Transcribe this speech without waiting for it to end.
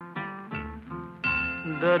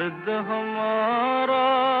दर्द हमारा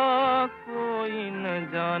कोई न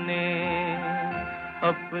जाने,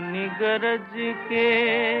 अपनी गरज के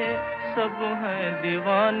सब हैं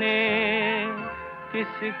दीवाने,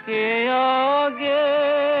 किसके आगे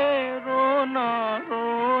रोना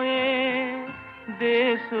रोए,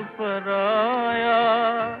 देश पराया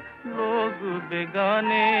लोग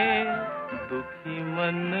बेगाने, दुखी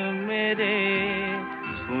मन मेरे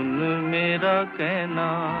सुन मेरा कहना,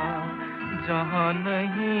 जहाँ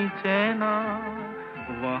नहीं चैना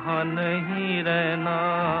वहाँ नहीं रहना.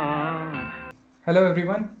 Hello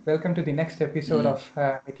everyone, welcome to the next episode of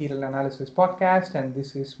Material Analysis Podcast, and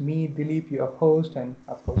this is me, Dilip, your host, and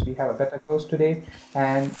of course we have a better host today,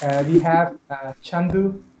 and we have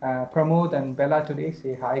Chandu, Pramod, and Bella today.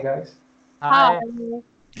 Say hi, guys. Hi.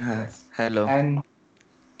 Hello. And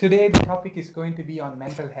today the topic is going to be on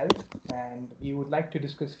mental health, and we would like to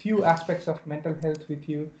discuss few aspects of mental health with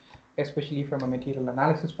you, especially from a material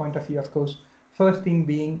analysis point of view, of course. First thing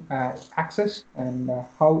being access, and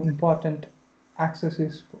how important access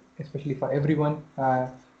is, especially for everyone,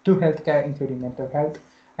 to healthcare, including mental health,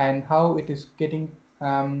 and how it is getting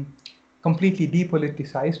completely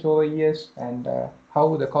depoliticized over years, and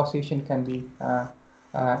how the causation can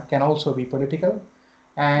also be political.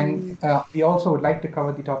 And we also would like to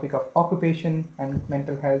cover the topic of occupation and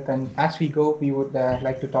mental health. And as we go, we would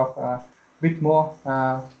like to talk a bit more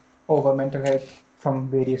over mental health from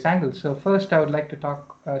various angles. So first, I would like to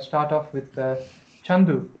start off with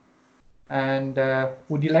Chandu. And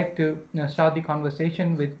would you like to start the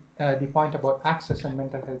conversation with the point about access and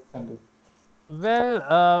mental health, Chandu?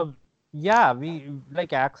 Well, yeah,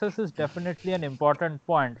 access is definitely an important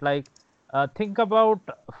point. First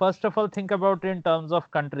of all, think about in terms of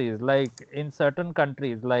countries. Like in certain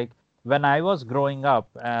countries, like when I was growing up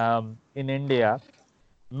in India,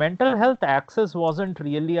 mental health access wasn't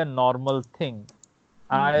really a normal thing.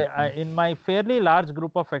 In my fairly large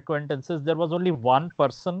group of acquaintances, there was only one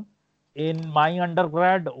person in my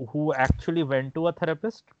undergrad who actually went to a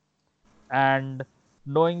therapist. And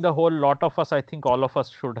knowing the whole lot of us, I think all of us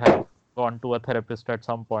should have gone to a therapist at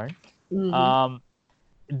some point.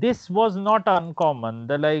 This was not uncommon.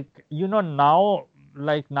 Now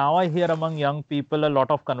I hear among young people a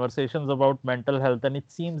lot of conversations about mental health, and it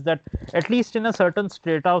seems that at least in a certain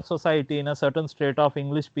strata of society, in a certain strata of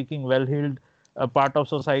English speaking well-heeled part of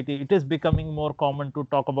society, it is becoming more common to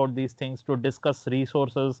talk about these things, to discuss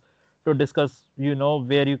resources, to discuss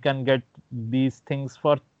where you can get these things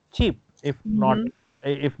for cheap, if not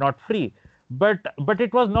free. But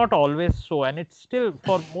it was not always so, and it's still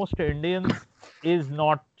for most Indians is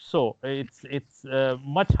not so. It's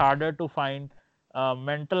much harder to find a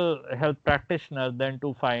mental health practitioner than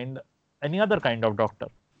to find any other kind of doctor.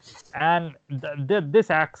 And this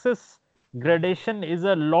access gradation is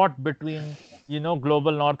a lot between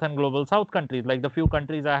global north and global south countries, like the few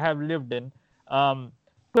countries I have lived in.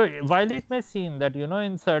 So while it may seem that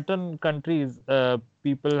in certain countries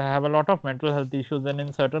people have a lot of mental health issues, and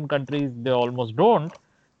in certain countries they almost don't,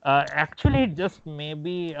 actually it just may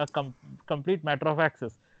be a complete matter of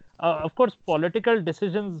access. Of course, political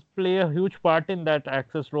decisions play a huge part in that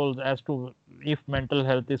access roles as to if mental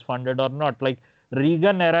health is funded or not. Like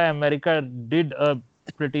Reagan era America did a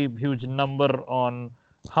pretty huge number on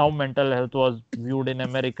how mental health was viewed in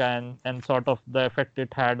America, and sort of the effect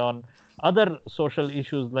it had on other social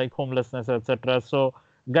issues like homelessness, etc. So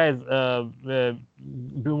guys,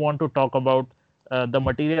 we want to talk about the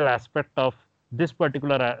material aspect of this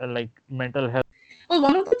particular mental health. Well,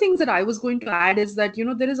 one of the things that I was going to add is that,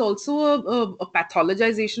 there is also a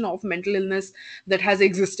pathologization of mental illness that has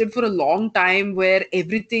existed for a long time, where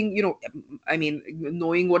everything, I mean,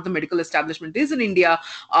 knowing what the medical establishment is in India,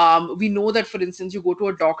 we know that, for instance, you go to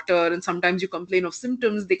a doctor and sometimes you complain of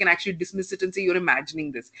symptoms, they can actually dismiss it and say, you're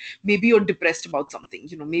imagining this. Maybe you're depressed about something,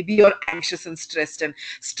 maybe you're anxious and stressed, and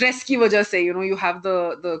stress ki wajah se, you have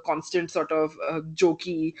the constant sort of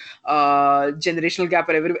jokey generational gap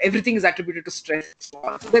where everything is attributed to stress.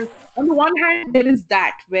 So then, on the one hand, there is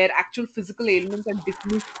that where actual physical ailments are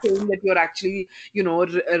dismissed, saying that you're actually,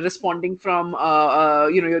 responding from,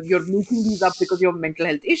 you're making these up because you have mental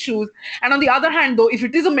health issues. And on the other hand, though, if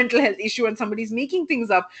it is a mental health issue and somebody's making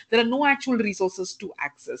things up, there are no actual resources to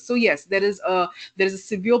access. So yes, there is a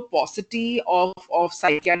severe paucity of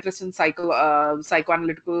psychiatrists and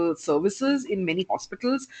psychoanalytical services in many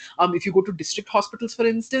hospitals. If you go to district hospitals, for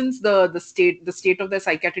instance, the state the state of their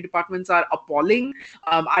psychiatry departments are appalling.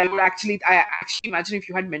 I actually imagine if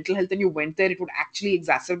you had mental health and you went there, it would actually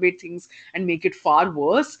exacerbate things and make it far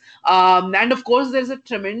worse. And of course, there's a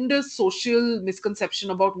tremendous social misconception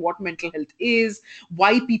about what mental health is,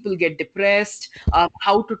 why people get depressed,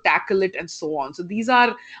 how to tackle it, and so on. So these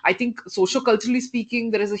are, I think, socio-culturally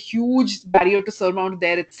speaking, there is a huge barrier to surmount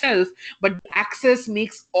there itself, but access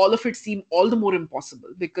makes all of it seem all the more impossible,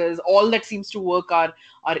 because all that seems to work are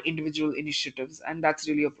individual initiatives, and that's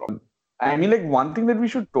really a problem. I mean, like, one thing that we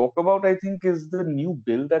should talk about, I think, is the new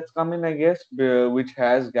bill that's come in, I guess, which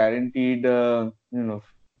has guaranteed,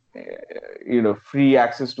 free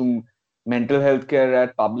access to mental health care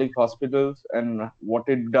at public hospitals, and what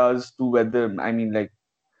it does to whether, I mean, like,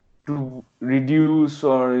 to reduce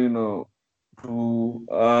or, to,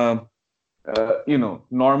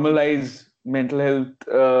 normalize mental health,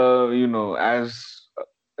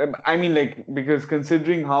 I mean, like, because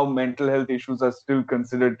considering how mental health issues are still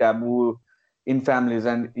considered taboo in families,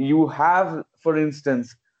 and you have, for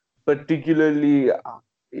instance, particularly,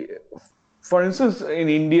 for instance, in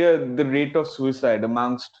India, the rate of suicide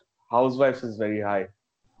amongst housewives is very high.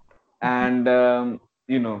 And,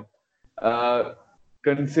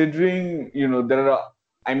 considering, there are,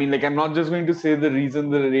 I mean, like, I'm not just going to say the reason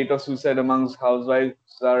the rate of suicide amongst housewives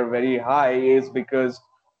are very high is because,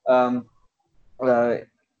 uh,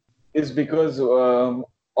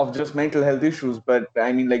 of just mental health issues. But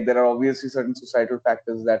I mean, like, there are obviously certain societal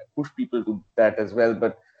factors that push people to that as well.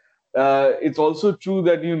 But it's also true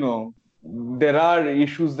that, there are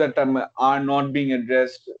issues that are not being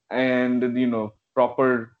addressed, and,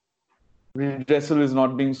 proper redressal is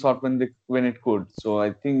not being sought when it could. So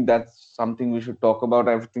I think that's something we should talk about.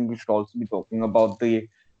 I think we should also be talking about the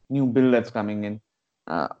new bill that's coming in.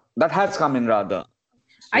 That has come in, rather.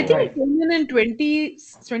 I think it came in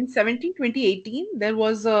 2017, 2018. There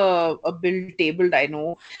was a bill tabled, I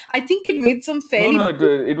know. I think it made some fairly... No,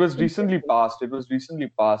 it was recently passed. It was recently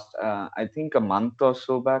passed, I think a month or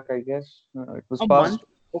so back, I guess. It was passed. Month?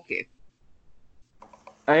 Okay.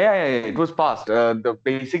 Yeah, it was passed.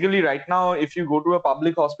 Basically, right now, if you go to a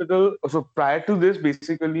public hospital, so prior to this,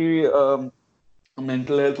 basically,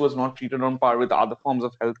 mental health was not treated on par with other forms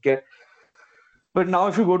of healthcare. But now,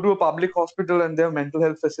 if you go to a public hospital and there are mental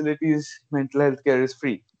health facilities, mental health care is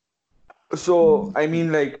free. So, I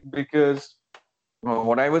mean, like, because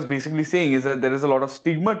what I was basically saying is that there is a lot of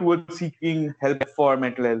stigma towards seeking help for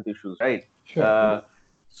mental health issues, right? Sure.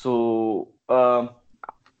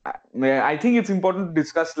 I think it's important to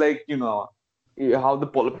discuss, like, how the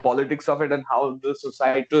politics of it and how the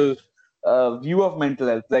societal view of mental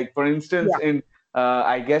health. Like, for instance,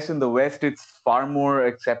 I guess in the West, it's far more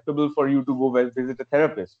acceptable for you to go visit a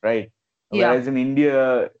therapist, right? Whereas in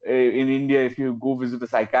India, if you go visit a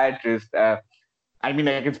psychiatrist, I mean,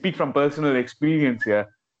 I can speak from personal experience here.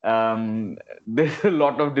 There's a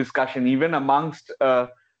lot of discussion, even amongst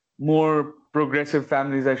more progressive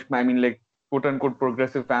families. I mean, like, quote unquote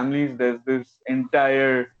progressive families. There's this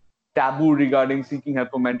entire taboo regarding seeking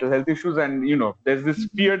help for mental health issues, and there's this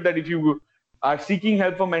fear that if you are seeking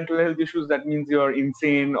help for mental health issues, that means you're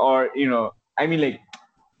insane, or I mean, like,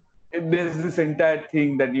 there's this entire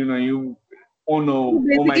thing that oh no,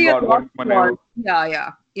 oh my god, what?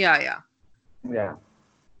 Yeah.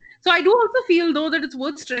 So I do also feel, though, that it's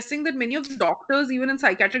worth stressing that many of the doctors, even in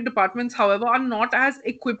psychiatric departments, however, are not as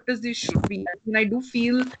equipped as they should be. I mean, I do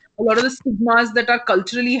feel a lot of the stigmas that are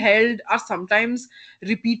culturally held are sometimes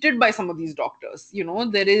repeated by some of these doctors.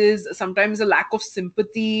 There is sometimes a lack of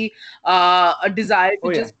sympathy, a desire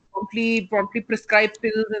to just promptly prescribe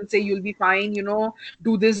pills and say you'll be fine,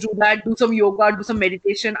 do this, do that, do some yoga, do some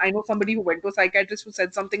meditation. I know somebody who went to a psychiatrist who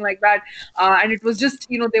said something like that, and it was just,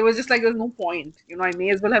 they were just like, there's no point, I may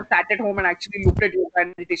as well have sat at home and actually looked at yoga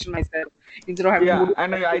and meditation myself instead of having to go to...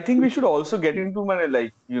 And I think we should also get into,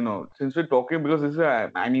 like, since we're talking, because this is,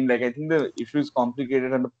 I mean, like, I think the issue is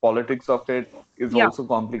complicated and the politics of it is also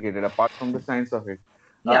complicated, apart from the science of it.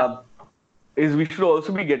 Is we should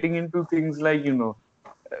also be getting into things like,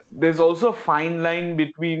 there's also a fine line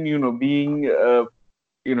between, being,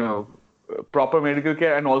 proper medical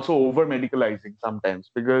care and also over medicalizing sometimes,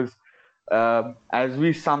 because as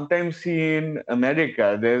we sometimes see in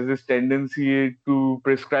America, there's this tendency to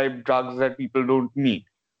prescribe drugs that people don't need,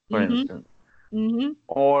 for instance.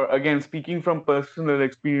 Or again, speaking from personal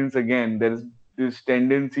experience, again, there's this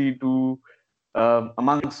tendency to,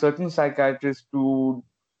 among certain psychiatrists, to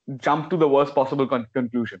jump to the worst possible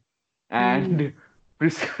conclusion and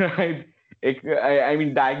prescribe,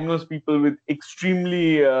 diagnose people with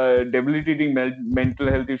extremely debilitating mental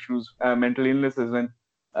health issues, mental illnesses, when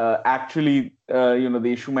actually, the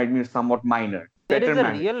issue might be somewhat minor. there is better a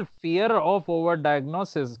managed. real fear of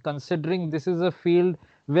overdiagnosis, considering this is a field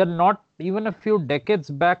where not even a few decades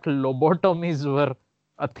back lobotomies were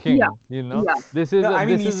a Yeah. thing. Yeah. This is Yeah, a, I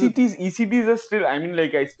mean this is a, ECTs are still. I mean,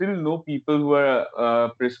 like I still know people who are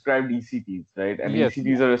prescribed ECTs, right? And yes.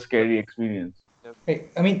 ECTs are a scary experience. Hey,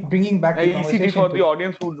 I mean, bringing back the ECT conversation for the to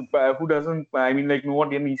audience who doesn't, I mean, like know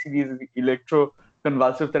what an ECT is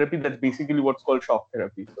electroconvulsive therapy. That's basically what's called shock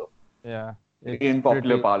therapy. So Yeah, it's in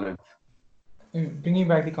popular pretty. parlance. bringing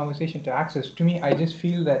back the conversation to access, to me, I just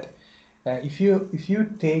feel that if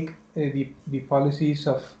you take the policies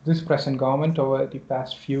of this present government over the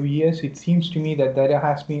past few years, it seems to me that there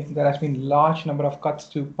has been large number of cuts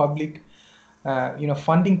to public,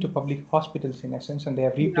 funding to public hospitals in essence, and they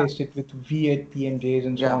have Yeah. replaced it with V8 PMJs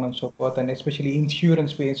and so Yeah. on and so forth, and especially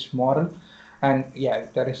insurance-based model. And yeah,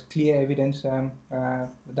 there is clear evidence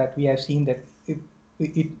that we have seen that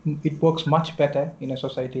it, it works much better in a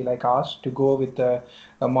society like ours to go with a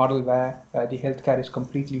model where the healthcare is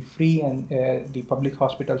completely free and the public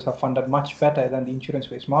hospitals are funded much better than the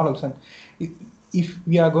insurance-based models. And if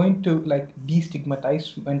we are going to like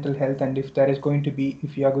destigmatize mental health, and if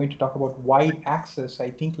we are going to talk about wide access,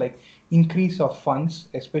 I think like increase of funds,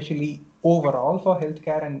 especially overall for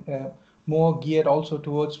healthcare, and more geared also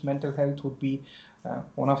towards mental health would be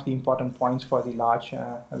one of the important points for the large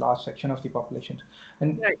section of the population.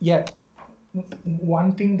 And Right. yeah,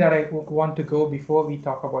 one thing that I want to go before we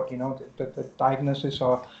talk about the diagnosis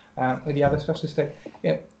or the other stuff is that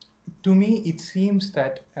to me it seems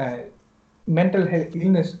that mental health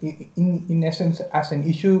illness in essence as an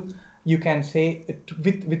issue, you can say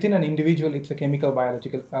within an individual it's a chemical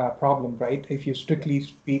biological problem, right, if you strictly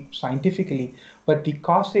speak scientifically. But the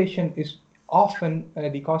causation is often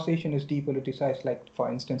depoliticized. Like for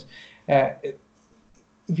instance,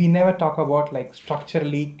 we never talk about like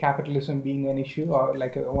structurally capitalism being an issue, or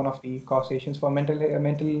like one of the causations for mental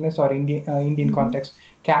illness, or Indian context,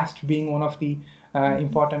 caste being one of the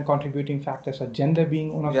important contributing factors, or gender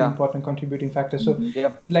being one of the Yeah. important contributing factors. So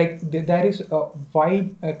Yep. like there is a wide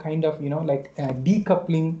kind of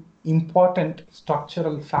decoupling important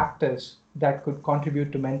structural factors that could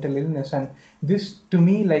contribute to mental illness. And this to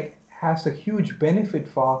me like has a huge benefit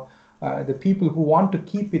for the people who want to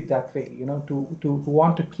keep it that way, who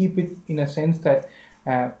want to keep it in a sense that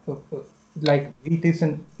like it is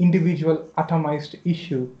an individual atomized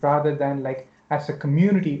issue, rather than like as a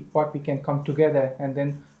community what we can come together and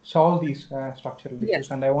then solve these structural issues. Yes.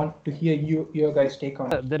 And I want to hear your guys' take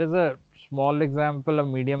on it. There is a small example, a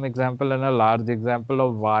medium example, and a large example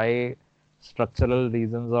of why structural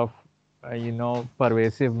reasons of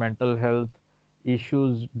pervasive mental health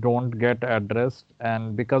issues don't get addressed.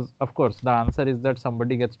 And because of course the answer is that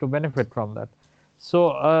somebody gets to benefit from that.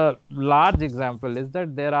 So a large example is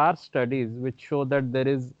that there are studies which show that there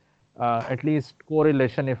is at least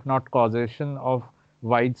correlation, if not causation, of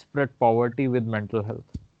widespread poverty with mental health.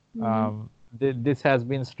 This has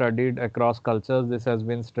been studied across cultures. This has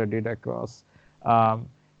been studied across,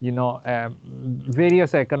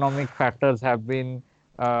 various economic factors have been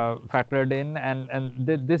factored in, and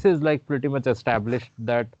this is like pretty much established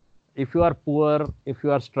that if you are poor, if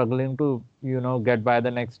you are struggling to get by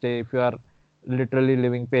the next day, if you are literally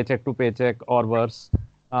living paycheck to paycheck or worse,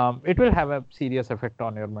 it will have a serious effect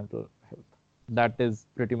on your mental health. That is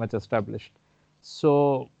pretty much established.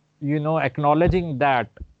 So acknowledging that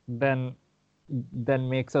then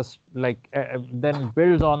makes us like then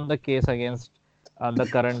builds on the case against the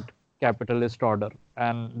current capitalist order,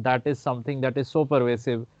 and that is something that is so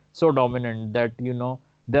pervasive, so dominant, that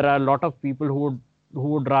there are a lot of people who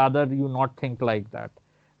would rather you not think like that,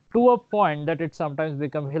 to a point that it sometimes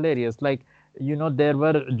becomes hilarious. Like there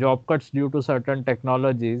were job cuts due to certain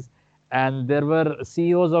technologies, and there were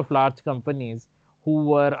CEOs of large companies who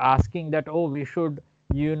were asking that, oh, we should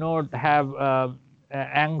have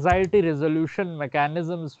anxiety resolution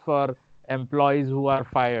mechanisms for employees who are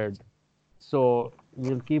fired. So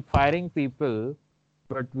we'll keep firing people,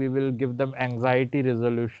 but we will give them anxiety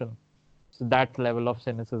resolution. So that level of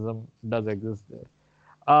cynicism does exist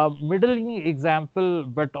there. Middle example,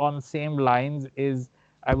 but on same lines, is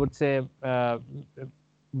I would say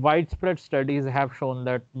widespread studies have shown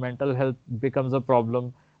that mental health becomes a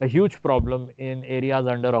problem, a huge problem in areas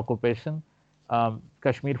under occupation.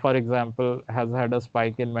 Kashmir, for example, has had a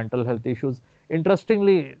spike in mental health issues.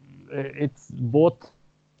 Interestingly, it's both.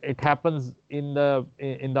 It happens in the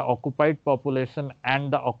occupied population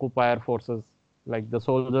and the occupier forces, like the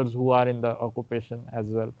soldiers who are in the occupation as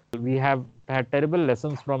well. We have had terrible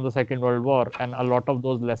lessons from the Second World War, and a lot of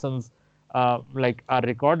those lessons like are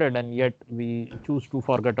recorded, and yet we choose to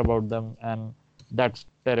forget about them, and that's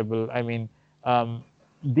terrible. I mean,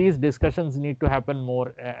 these discussions need to happen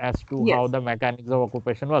more as to how Yes. the mechanics of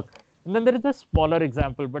occupation work. And then there is a smaller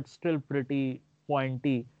example, but still pretty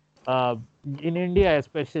pointy. Uh, in India,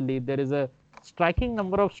 especially, there is a striking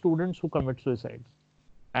number of students who commit suicide.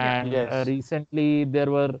 Yeah. And Yes. recently,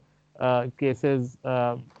 there were cases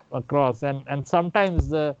across, and sometimes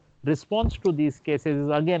the response to these cases is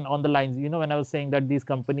again on the lines. When I was saying that these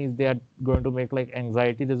companies, they are going to make like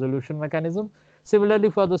anxiety resolution mechanism. Similarly,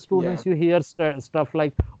 for the Yeah. students, you hear stuff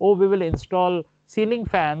like, "Oh, we will install ceiling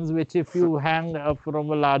fans, which if you hang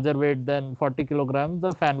from a larger weight than 40 kilograms,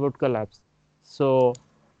 the fan would collapse." So,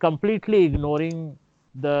 completely ignoring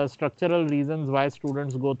the structural reasons why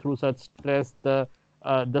students go through such stress,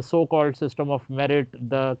 the so-called system of merit,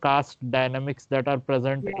 the caste dynamics that are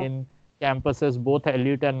present Yeah. in campuses, both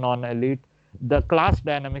elite and non-elite, the class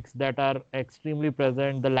dynamics that are extremely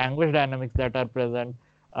present, the language dynamics that are present.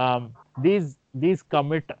 These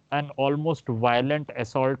commit an almost violent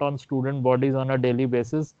assault on student bodies on a daily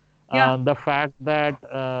basis. Yeah. The fact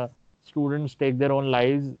that students take their own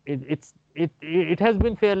lives, it has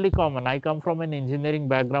been fairly common. I come from an engineering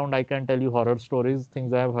background. I can tell you horror stories,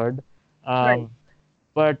 things I have heard. Right.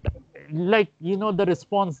 But like the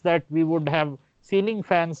response that we would have ceiling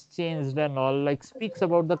fans changed and all, like, speaks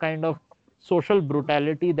about the kind of social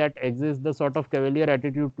brutality that exists, the sort of cavalier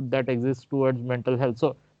attitude that exists towards mental health.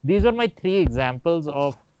 So these are my three examples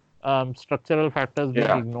of structural factors being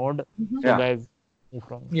Yeah. ignored. Mhm. So Yeah. guys, move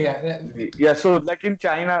from. Yeah. Yeah, so like in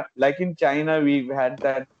China, we've had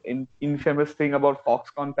that infamous thing about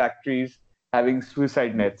Foxconn factories having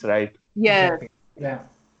suicide nets, right? Yes. Exactly. Yeah.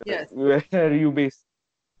 Yes. Where you base.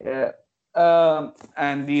 Yeah.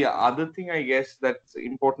 And the other thing, I guess, that's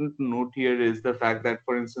important to note here is the fact that,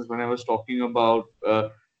 for instance, when I was talking about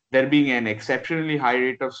there being an exceptionally high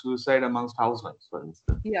rate of suicide amongst housewives, for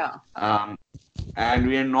instance, Yeah. um, and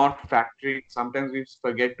we are not factoring. Sometimes we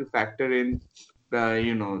forget to factor in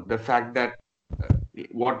the fact that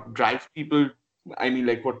what drives people. I mean,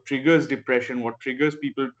 like what triggers depression, what triggers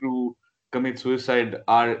people to commit suicide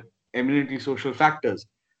are eminently social factors.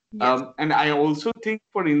 Yes. And I also think,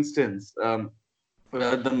 for instance, the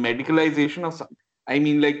medicalization of some, I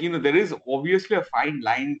mean, like, there is obviously a fine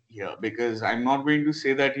line here, because I'm not going to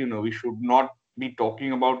say that, we should not be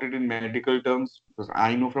talking about it in medical terms, because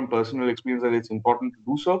I know from personal experience that it's important to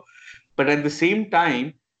do so. But at the same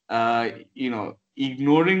time,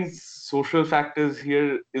 ignoring social factors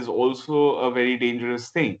here is also a very dangerous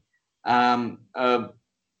thing. Um, uh,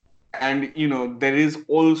 and there is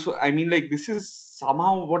also, I mean, like, this is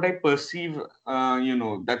somehow what I perceive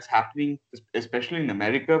that's happening, especially in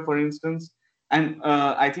America, for instance. And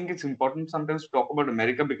I think it's important sometimes to talk about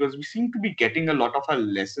America, because we seem to be getting a lot of our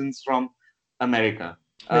lessons from America,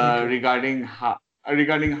 Very true.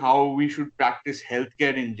 regarding how we should practice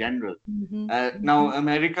healthcare in general. Mhm. Now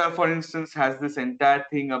America, for instance, has this entire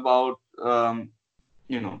thing about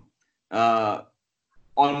you know uh,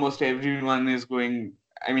 almost everyone is going,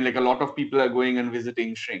 I mean, like, a lot of people are going and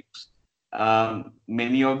visiting shrinks.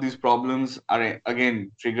 Many of these problems are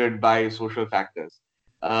again triggered by social factors.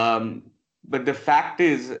 But the fact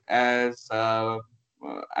is, as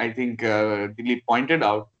I think Dilip pointed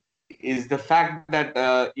out, is the fact that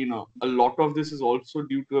a lot of this is also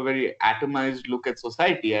due to a very atomized look at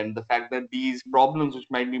society, and the fact that these problems, which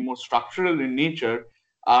might be more structural in nature,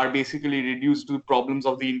 are basically reduced to problems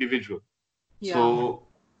of the individual. Yeah. So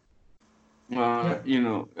Yeah.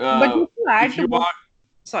 But just to add if to you what, are,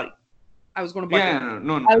 sorry, I was going to butt in. yeah,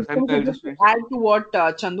 no, I was I'll, going to I'll say, just just to finish. add to what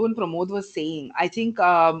Chandu and Pramod was saying, I think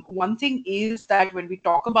one thing is that when we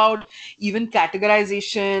talk about even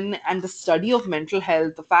categorization and the study of mental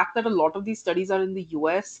health, the fact that a lot of these studies are in the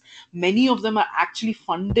US, many of them are actually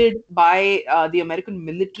funded by the American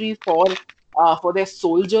military for their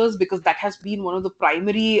soldiers, because that has been one of the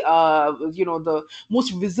primary, the most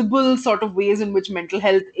visible sort of ways in which mental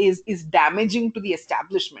health is damaging to the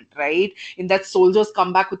establishment, right? In that soldiers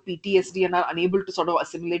come back with PTSD and are unable to sort of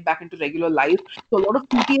assimilate back into regular life. So a lot of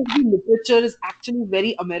PTSD literature is actually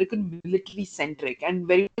very American military centric and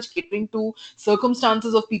very much catering to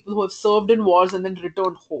circumstances of people who have served in wars and then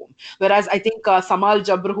returned home. Whereas I think Samal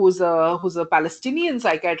Jabr, who's a Palestinian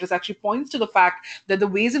psychiatrist, actually points to the fact that the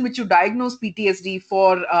ways in which you diagnose PTSD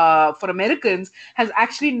for Americans has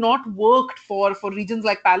actually not worked for regions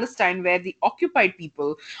like Palestine, where the occupied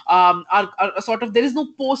people are sort of, there is no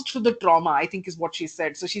post to the trauma, I think is what she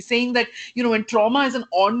said. So she's saying that when trauma is an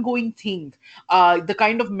ongoing thing, the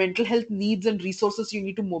kind of mental health needs and resources you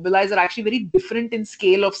need to mobilize are actually very different in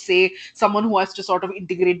scale of, say, someone who has to sort of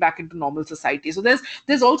integrate back into normal society. So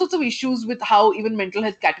there's all sorts of issues with how even mental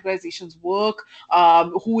health categorizations work,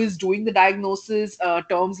 who is doing the diagnosis,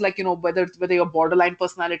 terms like whether whether you're borderline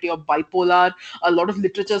personality or bipolar. A lot of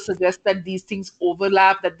literature suggests that these things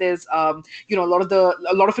overlap, that there's a lot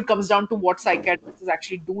of it comes down to what psychiatrist is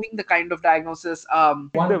actually doing the kind of diagnosis.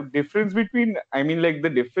 The difference between,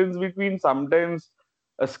 the difference between sometimes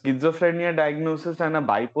a schizophrenia diagnosis and a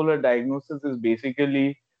bipolar diagnosis is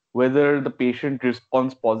basically whether the patient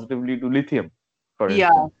responds positively to lithium, for Yeah.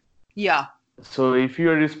 instance. Yeah. So if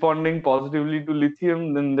you are responding positively to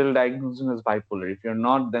lithium, then they'll diagnose you as bipolar. If you're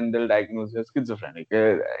not, then they'll diagnose you as schizophrenic.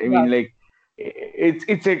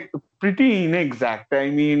 It's a pretty inexact.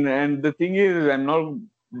 And the thing is, I'm not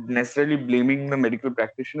necessarily blaming the medical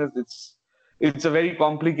practitioners. It's a very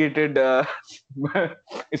complicated.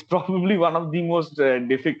 It's probably one of the most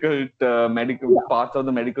difficult medical parts of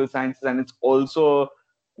the medical sciences, and it's also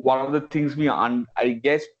one of the things I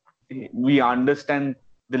guess we understand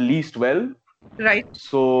the least well. Right.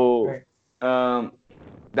 So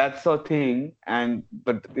that's a thing,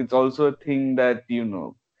 but it's also a thing that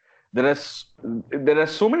there are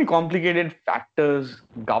so many complicated factors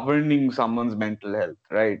governing someone's mental health,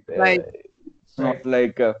 right? Right. It's not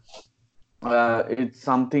like it's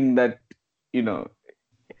something that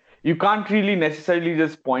you can't really necessarily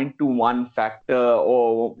just point to one factor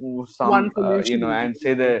or some One solution. and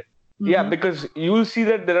say that. Yeah, because you'll see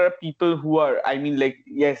that there are people who are,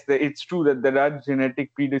 yes, it's true that there are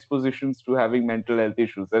genetic predispositions to having mental health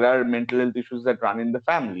issues. There are mental health issues that run in the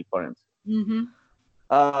family, for instance.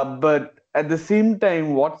 But at the same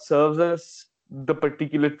time, what serves as the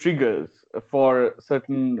particular triggers for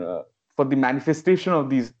certain, for the manifestation of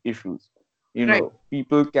these issues? Right.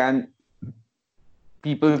 People can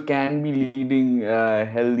be leading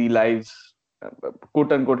healthy lives,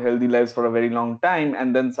 quote unquote healthy lives, for a very long time,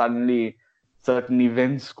 and then suddenly certain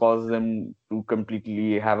events cause them to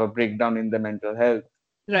completely have a breakdown in their mental health.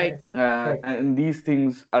 Right. And these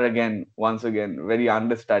things are once again very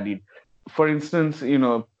understudied. For instance,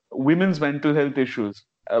 women's mental health issues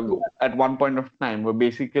at one point of time were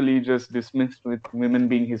basically just dismissed with women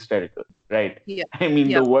being hysterical, right? Yeah.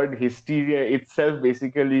 The word hysteria itself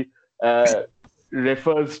basically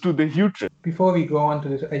refers to the uterus. Before we go on to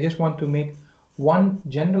this, I just want to make one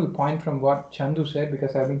general point from what Chandu said,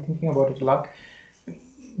 because I've been thinking about it a lot.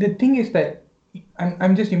 The thing is that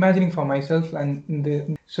I'm just imagining for myself,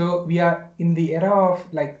 so we are in the era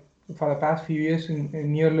of, like, for the past few years in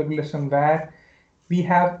neoliberalism, where we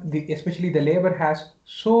have especially the labor has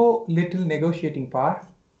so little negotiating power.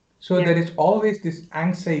 So there is always this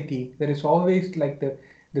anxiety. There is always like the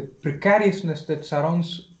precariousness that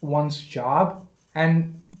surrounds one's job,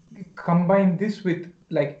 and combine this with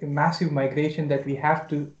like a massive migration that we have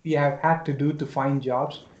had to do to find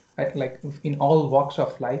jobs, like in all walks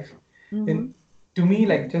of life. And to me,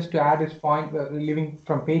 like, just to add this point, living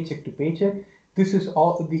from paycheck to paycheck, this is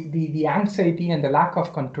all the anxiety and the lack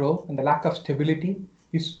of control and the lack of stability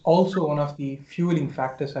is also one of the fueling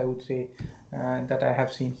factors, I would say, that I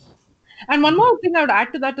have seen. And one more thing I would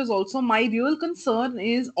add to that is also my real concern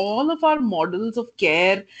is all of our models of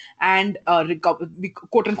care and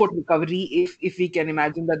quote unquote recovery, if we can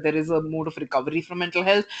imagine that there is a mode of recovery from mental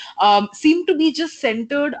health, seem to be just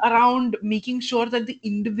centered around making sure that the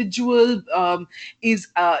individual's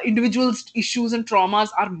issues and traumas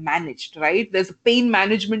are managed, right? There's pain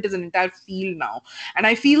management is an entire field now. And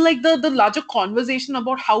I feel like the larger conversation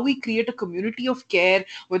about how we create a community of care,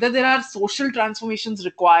 whether there are social transformations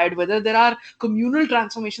required, whether there are communal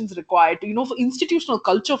transformations required, for institutional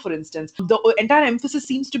culture, for instance, the entire emphasis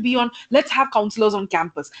seems to be on, let's have counselors on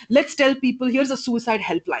campus, let's tell people here's a suicide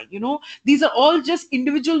helpline. These are all just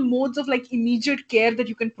individual modes of like immediate care that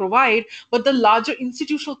you can provide, but the larger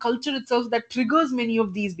institutional culture itself that triggers many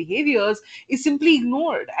of these behaviors is simply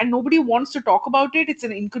ignored, and nobody wants to talk about it. It's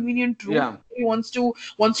an inconvenient truth. Yeah. Wants to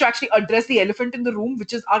actually address the elephant in the room,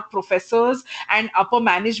 which is our professors and upper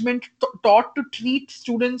management taught to treat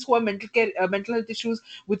students who have mental health issues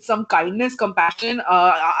with some kindness, compassion.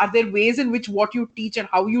 Are there ways in which what you teach and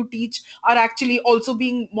how you teach are actually also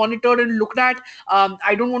being monitored and looked at?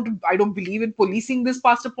 I don't believe in policing this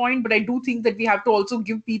past a point, but I do think that we have to also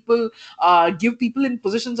give people in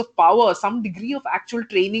positions of power some degree of actual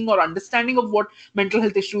training or understanding of what mental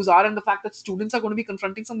health issues are, and the fact that students are going to be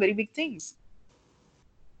confronting some very big things.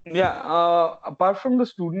 Yeah, apart from the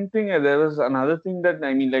student thing, there was another thing that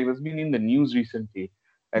that's been in the news recently,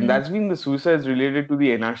 and that's been the suicides related to the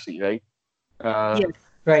NRC, right? Yes.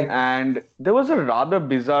 Right. And there was a rather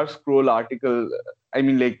bizarre scroll article. I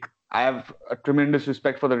have a tremendous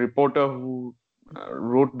respect for the reporter who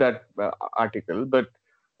wrote that article, but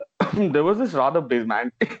there was this rather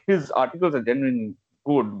bizarre. His articles are genuinely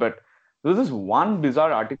good, but there was this one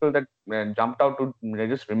bizarre article that jumped out to I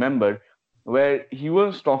just remembered. where he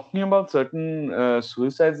was talking about certain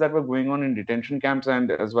suicides that were going on in detention camps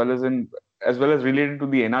and as well as related to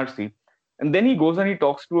the NRC. And then he goes and he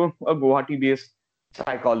talks to a Guwahati-based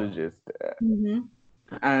psychologist, Mm-hmm.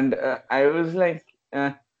 and I was like,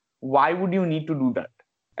 why would you need to do that?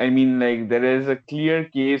 I mean, like, there is a clear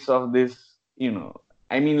case of this,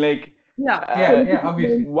 I mean, like, Yeah.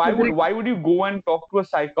 Obviously. why would you go and talk to a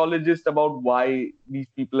psychologist about why these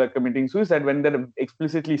people are committing suicide when they're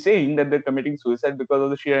explicitly saying that they're committing suicide because of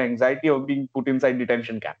the sheer anxiety of being put inside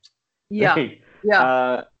detention camps? Yeah. Right?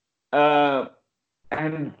 Yeah. Uh,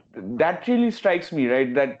 and that really strikes me,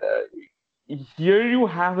 right? That here you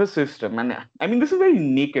have a system, and I mean, this is very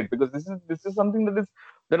naked because this is something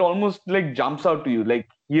that almost like jumps out to you. Like,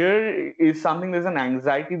 here is something, there's an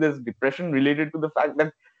anxiety, there's depression related to the fact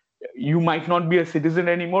that you might not be a citizen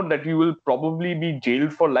anymore, that you will probably be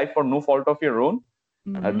jailed for life for no fault of your own,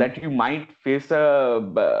 Mm-hmm. that you might face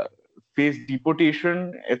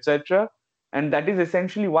deportation, etc. And that is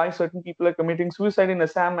essentially why certain people are committing suicide in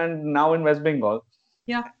Assam and now in West Bengal.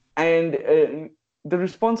 Yeah. And the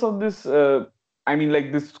response of this, I mean,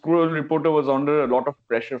 like, this Scroll reporter was under a lot of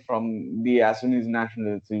pressure from the Assamese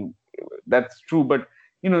nationals. That's true, but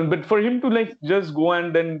but for him to like just go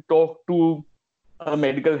and then talk to a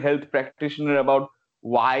medical health practitioner about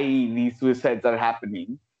why these suicides are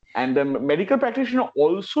happening, and the medical practitioner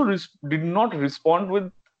also did not respond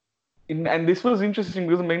with. And this was interesting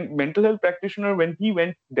because the mental health practitioner, when he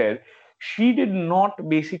went there, she did not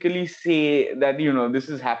basically say that this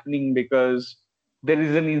is happening because there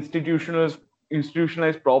is an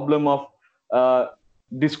institutionalized problem of uh,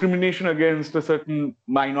 discrimination against a certain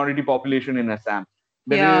minority population in Assam.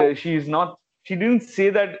 Yeah. She didn't say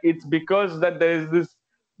that it's because that there is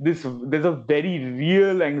there's a very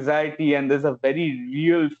real anxiety and there's a very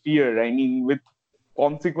real fear. I mean, with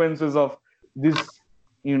consequences of this,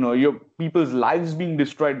 your people's lives being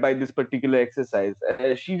destroyed by this particular exercise.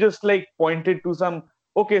 She just like pointed to some,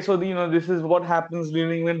 okay, so this is what happens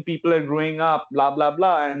during when people are growing up, blah blah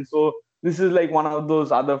blah, and so this is like one of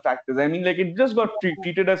those other factors. I mean, like, it just got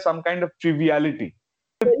treated as some kind of triviality.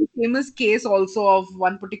 Very famous case also of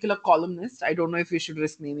one particular columnist. I don't know if we should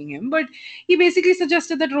risk naming him, but he basically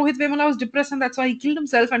suggested that Rohit Vemula was depressed and that's why he killed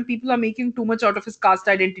himself. And people are making too much out of his caste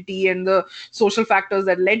identity and the social factors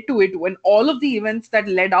that led to it, when all of the events that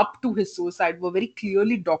led up to his suicide were very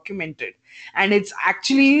clearly documented. And it's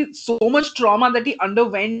actually so much trauma that he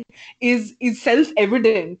underwent is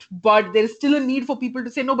self-evident, but there is still a need for people to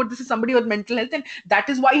say no, but this is somebody with mental health, and that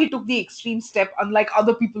is why he took the extreme step, unlike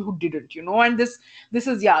other people who didn't. And this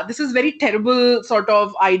is very terrible sort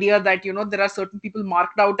of idea that there are certain people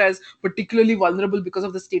marked out as particularly vulnerable because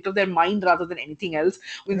of the state of their mind rather than anything else,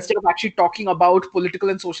 instead of actually talking about political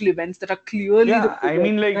and social events that are clearly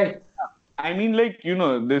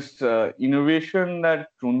this innovation that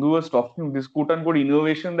Chundu was talking, this quote unquote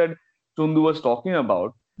innovation that Chundu was talking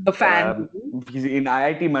about, the fan. In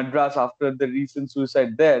IIT Madras after the recent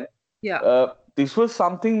suicide there. Yeah. This was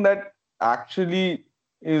something that actually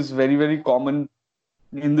is very, very common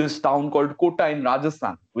in this town called Kota in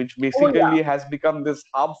Rajasthan, which basically has become this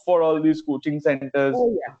hub for all these coaching centers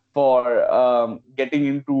for getting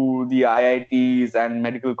into the IITs and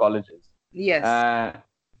medical colleges. Yes.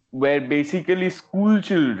 Where basically school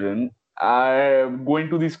children are going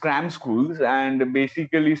to these cram schools and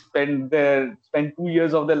basically spend 2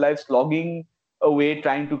 years of their life slogging away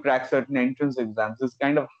trying to crack certain entrance exams. This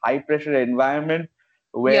kind of high pressure environment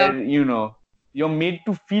where you're made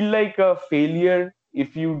to feel like a failure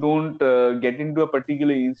if you don't get into a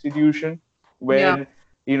particular institution, where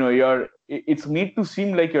it's made to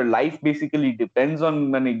seem like your life basically depends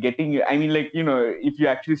on getting. I mean, like, if you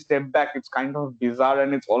actually step back, it's kind of bizarre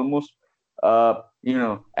and it's almost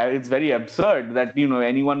it's very absurd that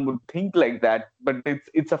anyone would think like that, but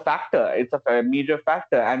it's a factor. It's a major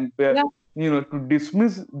factor. And to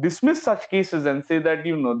dismiss such cases and say that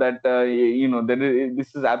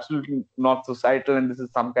this is absolutely not societal and this is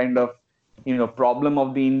some kind of problem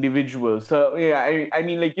of the individual. So I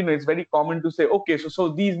mean, like, it's very common to say, okay, so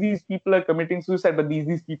these people are committing suicide, but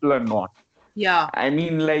these people are not. Yeah. I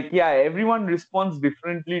mean, like, everyone responds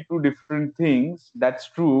differently to different things. That's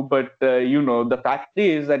true. But, the fact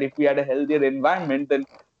is that if we had a healthier environment, then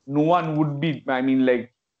no one would be, I mean,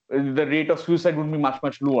 like, the rate of suicide would be much,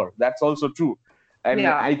 much lower. That's also true. And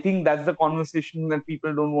I think that's the conversation that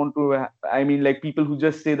people don't want to have. I mean, like, people who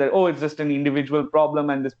just say that, oh, it's just an individual problem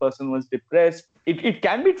and this person was depressed. It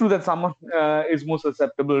can be true that someone is more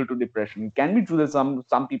susceptible to depression. It can be true that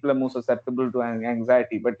some people are more susceptible to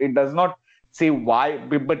anxiety, but it does not say why.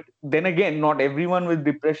 But then again, not everyone with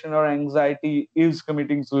depression or anxiety is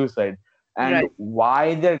committing suicide. and Right.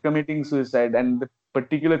 why they're committing suicide and the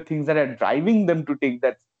particular things that are driving them to take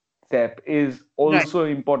that step is Right. also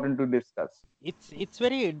important to discuss. It's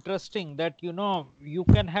very interesting that you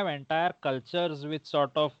can have entire cultures which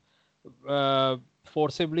sort of uh,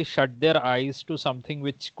 forcibly shut their eyes to something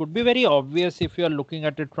which could be very obvious if you are looking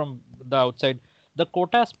at it from the outside. The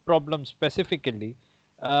quotas problem specifically,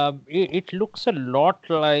 it looks a lot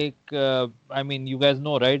like, I mean, you guys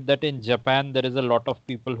know, right, that in Japan there is a lot of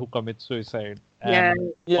people who commit suicide, Yeah.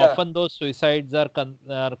 and Yeah. often those suicides are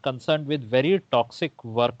concerned with very toxic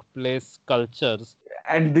workplace cultures.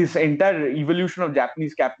 And this entire evolution of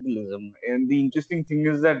Japanese capitalism. And the interesting thing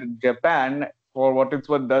is that Japan, for what it's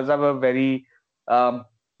worth, does have a um,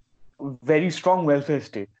 very strong welfare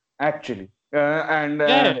state, actually. And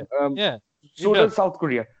Yeah, yeah, it so does. does South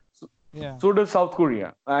Korea. So, Yeah. so does South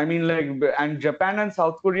Korea. I mean, like, and Japan and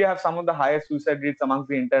South Korea have some of the highest suicide rates amongst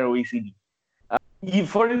the entire OECD.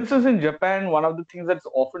 For instance, in Japan, one of the things that's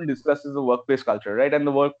often discussed is the workplace culture, right? And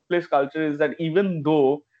the workplace culture is that even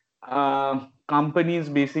though companies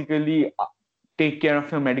basically take care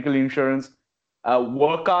of your medical insurance,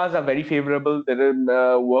 work hours are very favorable.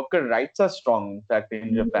 Worker rights are strong. In fact,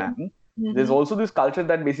 in Japan, there's Mm-hmm. also this culture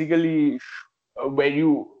that basically where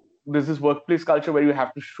you there's this workplace culture where you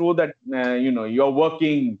have to show that you're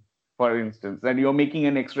working, for instance, that you're making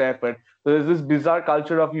an extra effort. So there's this bizarre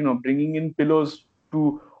culture of bringing in pillows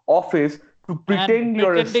to office to And pretend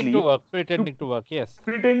you're pretending to asleep, work, to yes.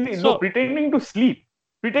 So, pretending to sleep,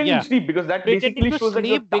 pretending to yeah, sleep because that pretending basically to shows that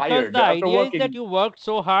you're sleep because tired the after idea is that working. you worked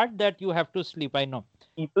so hard that you have to sleep. I know.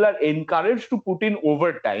 People are encouraged to put in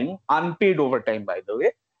overtime, unpaid overtime, by the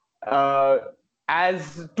way, uh,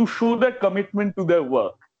 as to show their commitment to their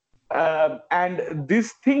work. And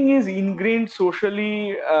this thing is ingrained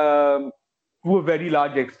socially to a very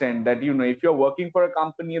large extent that if you're working for a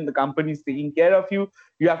company and the company is taking care of you,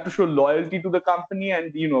 you have to show loyalty to the company.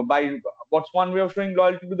 And by what's one way of showing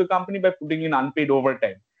loyalty to the company? By putting in unpaid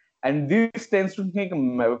overtime. And this tends to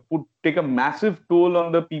take a massive toll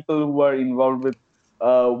on the people who are involved with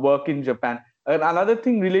work in Japan. And another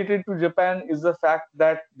thing related to Japan is the fact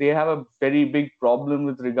that they have a very big problem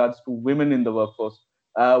with regards to women in the workforce.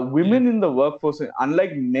 Women in the workforce,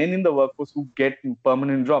 unlike men in the workforce who get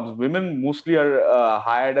permanent jobs, women mostly are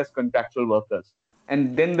hired as contractual workers.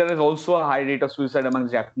 And then there is also a high rate of suicide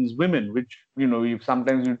among Japanese women, which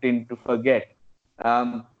sometimes you tend to forget.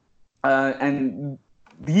 Um, and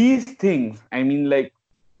these things, I mean, like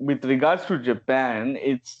with regards to Japan,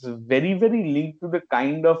 it's very, very linked to the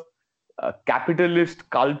kind of capitalist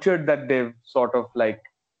culture that they've sort of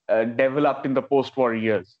developed in the post-war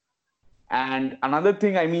years. And another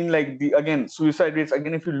thing, I mean, like again, suicide rates.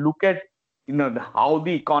 Again, if you look at how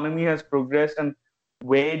the economy has progressed and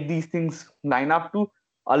where these things line up to,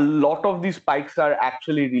 a lot of these spikes are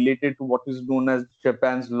actually related to what is known as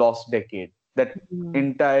Japan's lost decade. That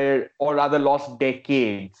entire, or rather, lost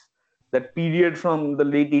decades. That period from the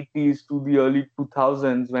late 80s to the early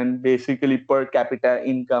 2000s, when basically per capita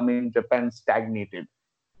income in Japan stagnated,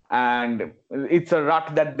 and it's a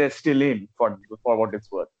rut that they're still in for what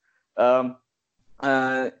it's worth. Um,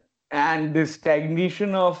 uh, and this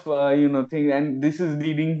stagnation of thing, and this is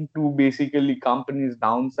leading to basically companies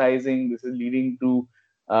downsizing. This is leading to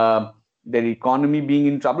their economy being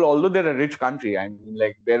in trouble. Although they're a rich country, I mean,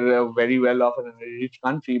 like they're very well off and a rich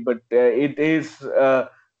country, but it is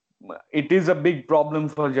a big problem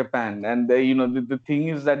for Japan. And the thing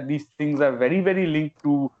is that these things are very, very linked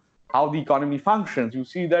to how the economy functions. You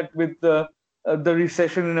see that with the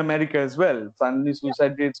recession in America as well. Suddenly,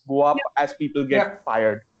 suicide rates go up as people get Yeah.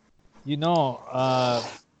 fired.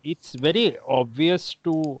 It's very obvious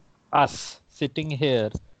to us sitting here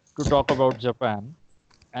to talk about Japan,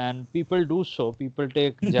 and people do so. People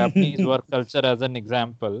take Japanese work culture as an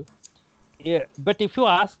example. Yeah, but if you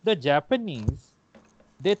ask the Japanese,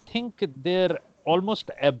 they think their almost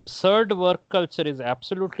absurd work culture is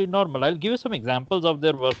absolutely normal. I'll give you some examples of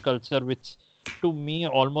their work culture, which to me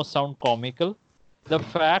almost sound comical. The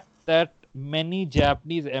fact that many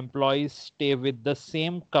Japanese employees stay with the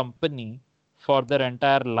same company for their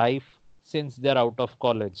entire life since they're out of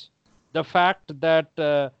college. The fact that,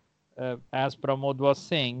 as Pramod was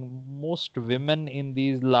saying, most women in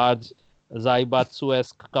these large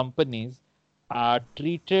Zaibatsu-esque companies are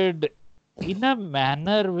treated in a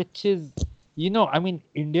manner which is, I mean,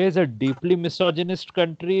 India is a deeply misogynist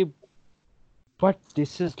country, but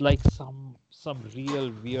this is like some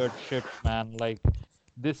real weird shit, man. Like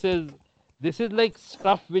this is like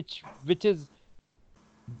stuff which is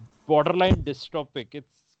borderline dystopic.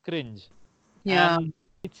 It's cringe. Yeah. And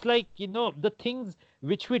it's like, the things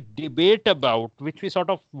which we debate about, which we sort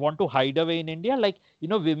of want to hide away in India, like,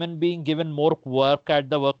 women being given more work at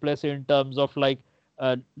the workplace in terms of like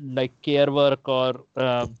care work or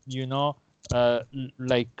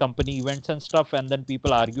like company events and stuff, and then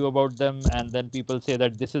people argue about them, and then people say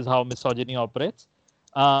that this is how misogyny operates.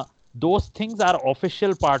 Those things are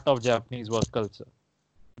official part of Japanese work culture.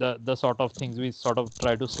 The sort of things we sort of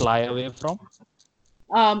try to sly away from.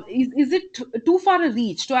 Is it too far a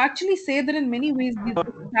reach to actually say that in many ways this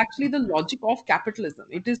is actually the logic of capitalism?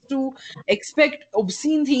 It is to expect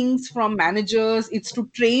obscene things from managers. It's to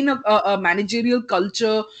train a managerial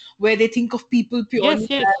culture where they think of people Yes,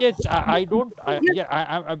 purely yes. I don't. Yes.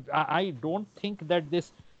 I don't think that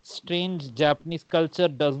this strange Japanese culture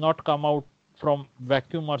does not come out from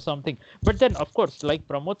vacuum or something. But then, of course, like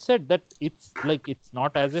Pramod said, that it's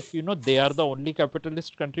not as if they are the only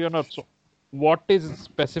capitalist country on earth. So, what is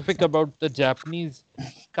specific about the Japanese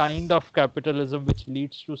kind of capitalism which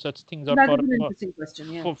leads to such things? Or That is an interesting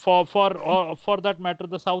question. Yeah. for that matter,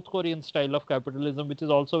 the South Korean style of capitalism, which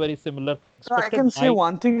is also very similar. So I can say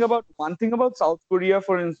one thing about South Korea,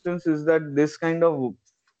 for instance, is that this kind of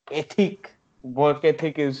work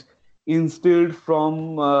ethic, is instilled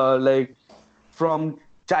from from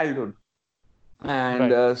childhood.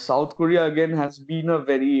 And Right. South Korea again has been a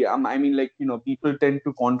very people tend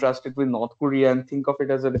to contrast it with North Korea and think of it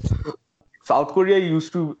as a South Korea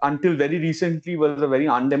used to, until very recently, was a very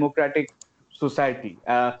undemocratic society.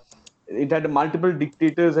 It had multiple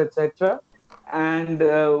dictators, etc. And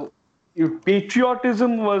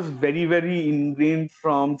patriotism was very, very ingrained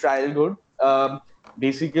from childhood.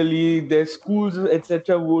 Basically, their schools,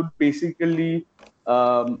 etc., would basically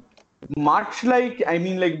much like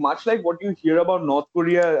what you hear about North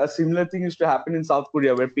Korea, a similar thing used to happen in South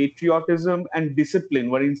Korea, where patriotism and discipline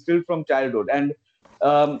were instilled from childhood. And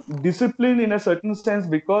discipline, in a certain sense,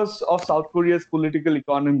 because of South Korea's political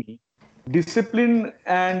economy, discipline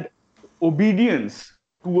and obedience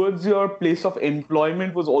towards your place of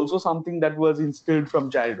employment was also something that was instilled from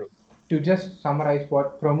childhood. To just summarize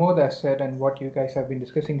what Pramod has said and what you guys have been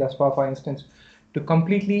discussing thus far, for instance, to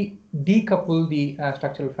completely decouple the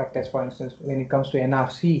structural factors, for instance, when it comes to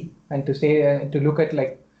NRC, and to say to look at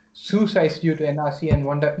like suicides due to NRC and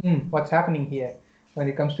wonder what's happening here. When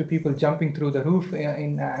it comes to people jumping through the roof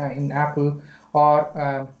in Apple,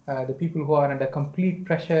 or the people who are under complete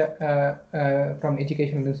pressure from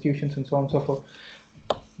educational institutions and so on and so forth,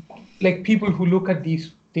 like people who look at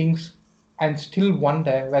these things and still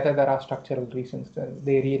wonder whether there are structural reasons,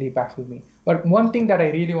 they really baffle me. But one thing that I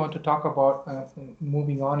really want to talk about,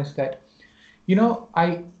 moving on, is that,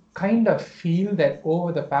 I kind of feel that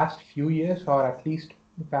over the past few years, or at least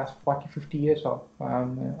the past 40, 50 years, or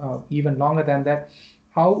even longer than that,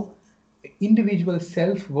 how individual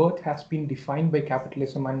self-worth has been defined by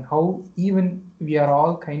capitalism, and how even we are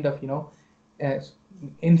all kind of,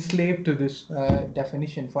 enslaved to this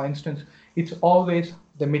definition. For instance, it's always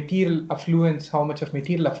the material affluence, how much of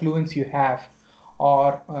material affluence you have,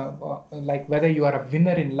 or like whether you are a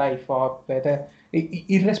winner in life, or whether,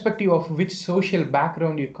 irrespective of which social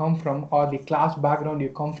background you come from, or the class background you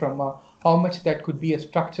come from, how much that could be a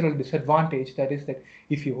structural disadvantage. That is, that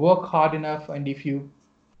if you work hard enough, and if you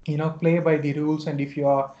play by the rules, and if you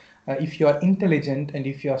are intelligent, and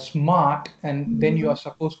if you are smart, and then you are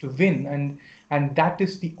supposed to win, and that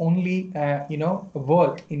is the only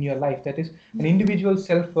worth in your life. That is, an individual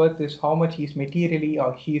self-worth is how much he is materially,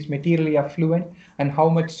 or she is materially affluent, and how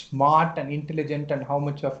much smart and intelligent, and how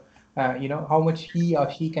much of how much he or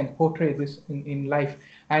she can portray this in life.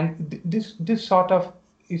 And this sort of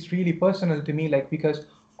is really personal to me, like, because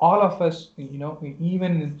all of us,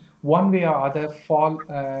 even one way or other, fall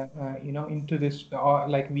into this, or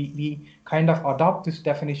like we kind of adopt this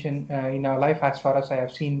definition in our life. As far as I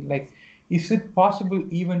have seen, like, is it possible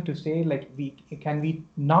even to say, like, can we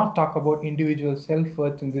not talk about individual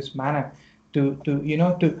self-worth in this manner?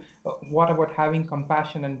 What about having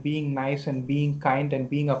compassion, and being nice, and being kind, and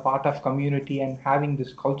being a part of community, and having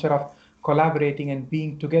this culture of collaborating, and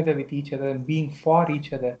being together with each other, and being for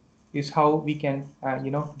each other, is how we can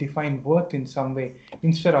define worth in some way.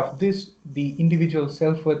 Instead of this, the individual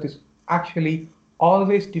self-worth is actually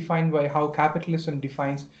always defined by how capitalism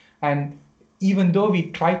defines. And even though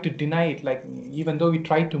we try to deny it, like, even though we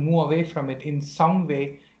try to move away from it, in some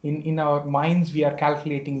way, in our minds, we are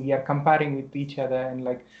calculating, we are comparing with each other, and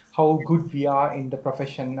like how good we are in the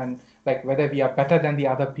profession, and like whether we are better than the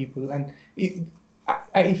other people. And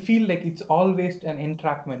I feel like it's always an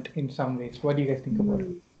entrapment in some ways. What do you guys think about it?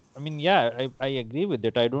 I mean, yeah, I agree with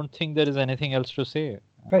it. I don't think there is anything else to say.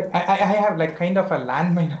 Right. I have like kind of a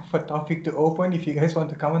landmine of a topic to open if you guys want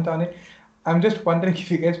to comment on it. I'm just wondering if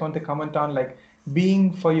you guys want to comment on, like,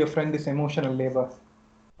 being for your friend is emotional labor.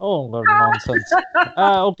 Oh God, nonsense.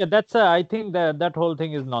 Okay, I think that whole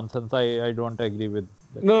thing is nonsense. I don't agree with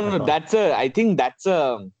that No, at no, all. I think that's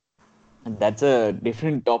a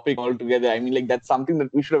different topic altogether. I mean, like that's something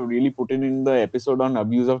that we should have really put in the episode on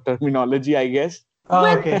abuse of terminology, I guess. Oh,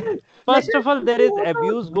 Well, okay. let First us of all, there is go about-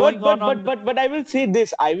 abuse going on. But I will say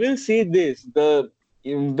this. I will say this. The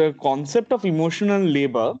concept of emotional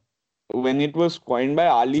labor, when it was coined by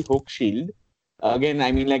Ali Hochschild, again,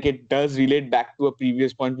 I mean, like it does relate back to a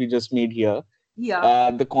previous point we just made here. Yeah.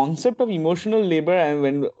 The concept of emotional labor, and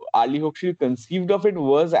when Ali Hochschild conceived of it,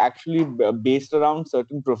 was actually based around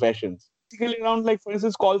certain professions, basically around, like, for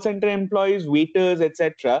instance, call center employees, waiters,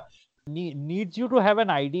 etc. Needs you to have an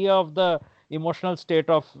idea of the emotional state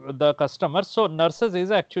of the customer. So nurses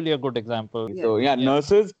is actually a good example. So yeah,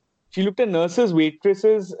 nurses. She looked at nurses,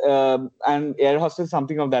 waitresses, and air hostess,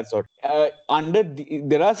 something of that sort.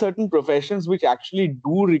 There are certain professions which actually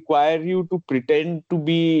do require you to pretend to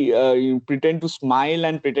be, you pretend to smile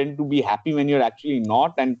and pretend to be happy when you're actually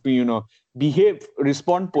not, and to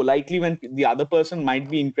respond politely when the other person might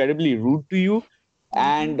be incredibly rude to you.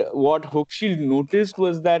 And what Hochschild noticed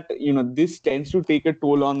was that this tends to take a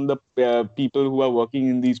toll on the people who are working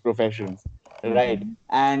in these professions, right?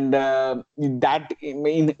 And that,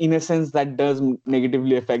 in a sense, that does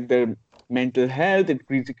negatively affect their mental health. It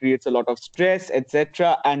creates a lot of stress,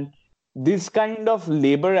 etc. And this kind of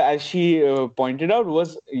labor, as she pointed out,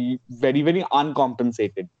 was very, very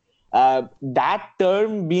uncompensated. That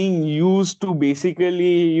term being used to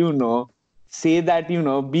basically say that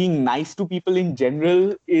being nice to people in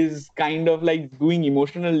general is kind of like doing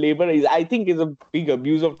emotional labor, I think is a big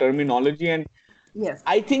abuse of terminology. And Yes.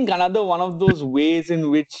 I think another one of those ways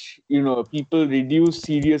in which people reduce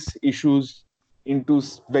serious issues into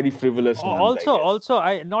very frivolous ones, I guess. Also,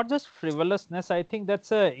 I not just frivolousness. I think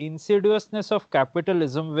that's a insidiousness of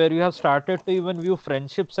capitalism where you have started to even view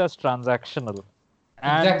friendships as transactional,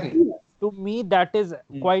 and Exactly. to me that is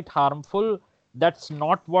quite harmful. That's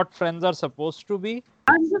not what friends are supposed to be.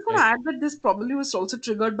 I'm just going to add that this probably was also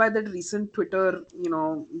triggered by that recent Twitter,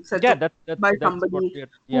 set Yeah, of by that's what somebody we're.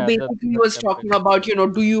 who Yeah, basically that's was talking definitely.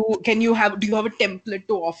 about, do you have a template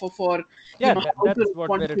to offer for, Yeah, how to that's what respond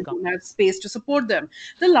where if it you comes. don't have space to support them.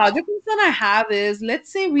 The larger concern I have is,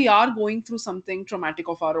 let's say we are going through something traumatic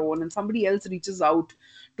of our own, and somebody else reaches out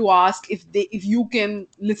to ask if you can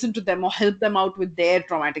listen to them or help them out with their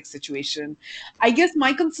traumatic situation. I guess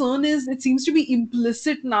my concern is it seems to be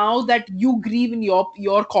implicit now that you grieve in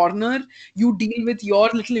your corner, you deal with your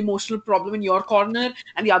little emotional problem in your corner,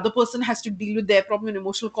 and the other person has to deal with their problem in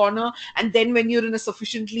emotional corner. And then when you're in a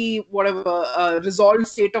sufficiently whatever resolved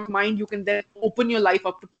state of mind, you can then open your life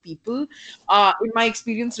up to people. In my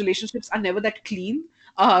experience, relationships are never that clean.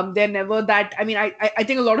 They're never that. I mean, I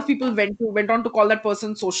think a lot of people went on to call that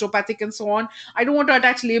person sociopathic and so on. I don't want to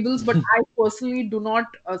attach labels, but I personally do not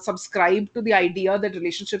subscribe to the idea that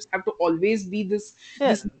relationships have to always be Yeah,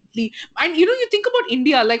 this neatly. And you think about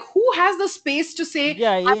India, like who has the space to say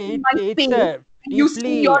yeah, I'm in my it's space, a and you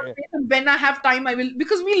see your deeply. space, and when I have time, I will,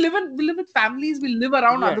 because we live with families, we live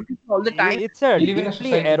around Yeah, other people all the time. it's a We live in a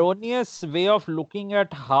deeply society. erroneous way of looking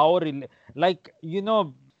at how, like,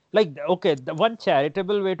 like, okay, the one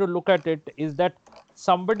charitable way to look at it is that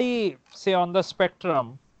somebody, say, on the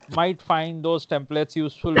spectrum might find those templates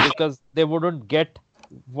useful because they wouldn't get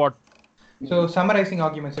what So, summarizing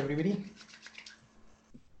arguments, everybody.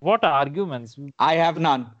 arguments. I have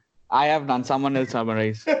none. Someone else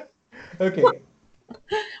summarize. Okay.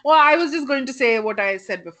 Well, I was just going to say what I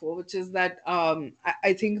said before, which is that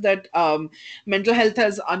I think that mental health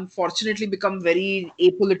has unfortunately become very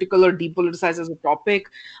apolitical or depoliticized as a topic.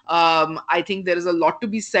 I think there is a lot to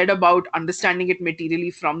be said about understanding it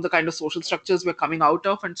materially from the kind of social structures we're coming out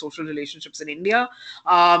of and social relationships in India.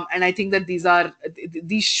 And I think that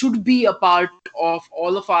these should be a part of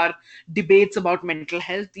all of our debates about mental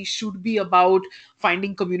health. These should be about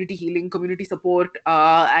finding community healing, community support,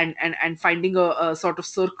 and finding a sort of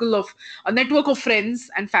circle of a network of friends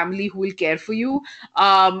and family who will care for you.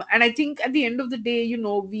 And I think at the end of the day,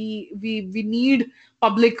 we need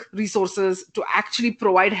public resources to actually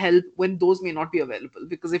provide help when those may not be available.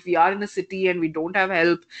 Because if we are in a city and we don't have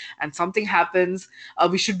help and something happens,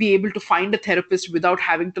 we should be able to find a therapist without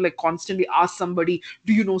having to like constantly ask somebody,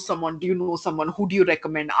 do you know someone? Do you know someone? Who do you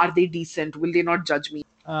recommend? Are they decent? Will they not judge me?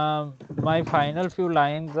 My final few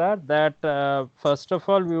lines are that first of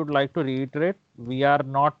all, we would like to reiterate we are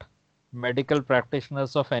not medical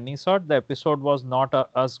practitioners of any sort. The episode was not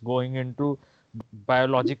us going into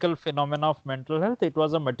biological phenomena of mental health. It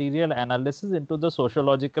was a material analysis into the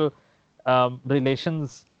sociological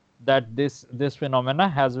relations that this phenomena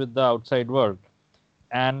has with the outside world.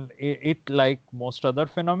 and it, like most other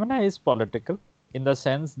phenomena, is political, in the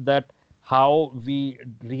sense that how we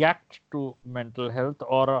react to mental health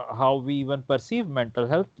or how we even perceive mental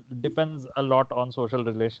health depends a lot on social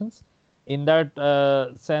relations. In that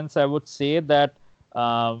sense, I would say that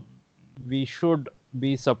we should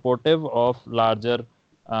be supportive of larger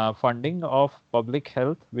funding of public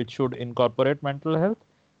health, which should incorporate mental health.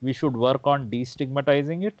 We should work on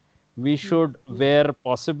destigmatizing it. We should, where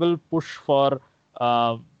possible, push for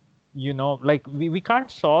like we can't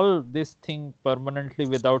solve this thing permanently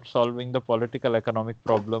without solving the political economic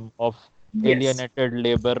problem of Yes. alienated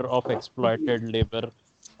labor, of exploited labor,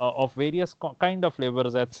 of various kind of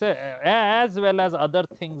labors, as well as other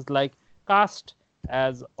things like caste,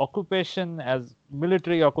 as occupation, as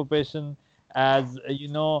military occupation, as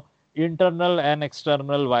internal and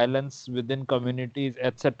external violence within communities,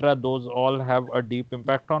 etc. Those all have a deep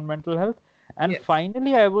impact on mental health. And Yes.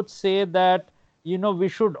 finally, I would say that we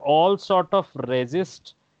should all sort of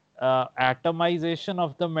resist atomization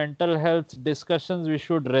of the mental health discussions. We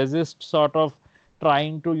should resist sort of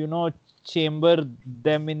trying to chamber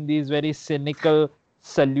them in these very cynical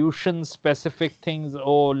solution specific things.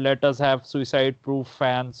 Oh, let us have suicide proof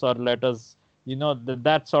fans, or let us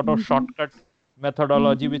that sort of shortcut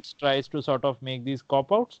methodology which tries to sort of make these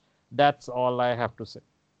cop outs. That's all I have to say.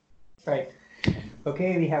 Right.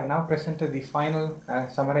 Okay, we have now presented the final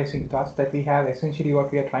summarizing thoughts that we have. Essentially,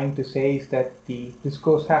 what we are trying to say is that the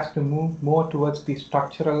discourse has to move more towards the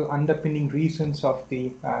structural underpinning reasons of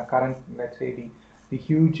the current, let's say, the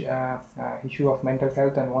huge issue of mental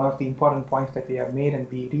health. And one of the important points that we have made and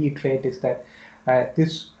we reiterate is that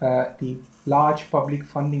the large public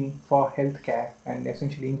funding for healthcare and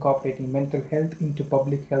essentially incorporating mental health into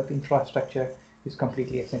public health infrastructure is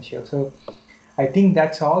completely essential. So I think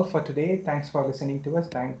that's all for today. Thanks for listening to us,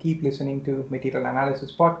 and keep listening to Material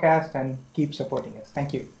Analysis Podcast and keep supporting us.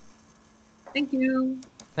 Thank you. Thank you.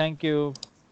 Thank you.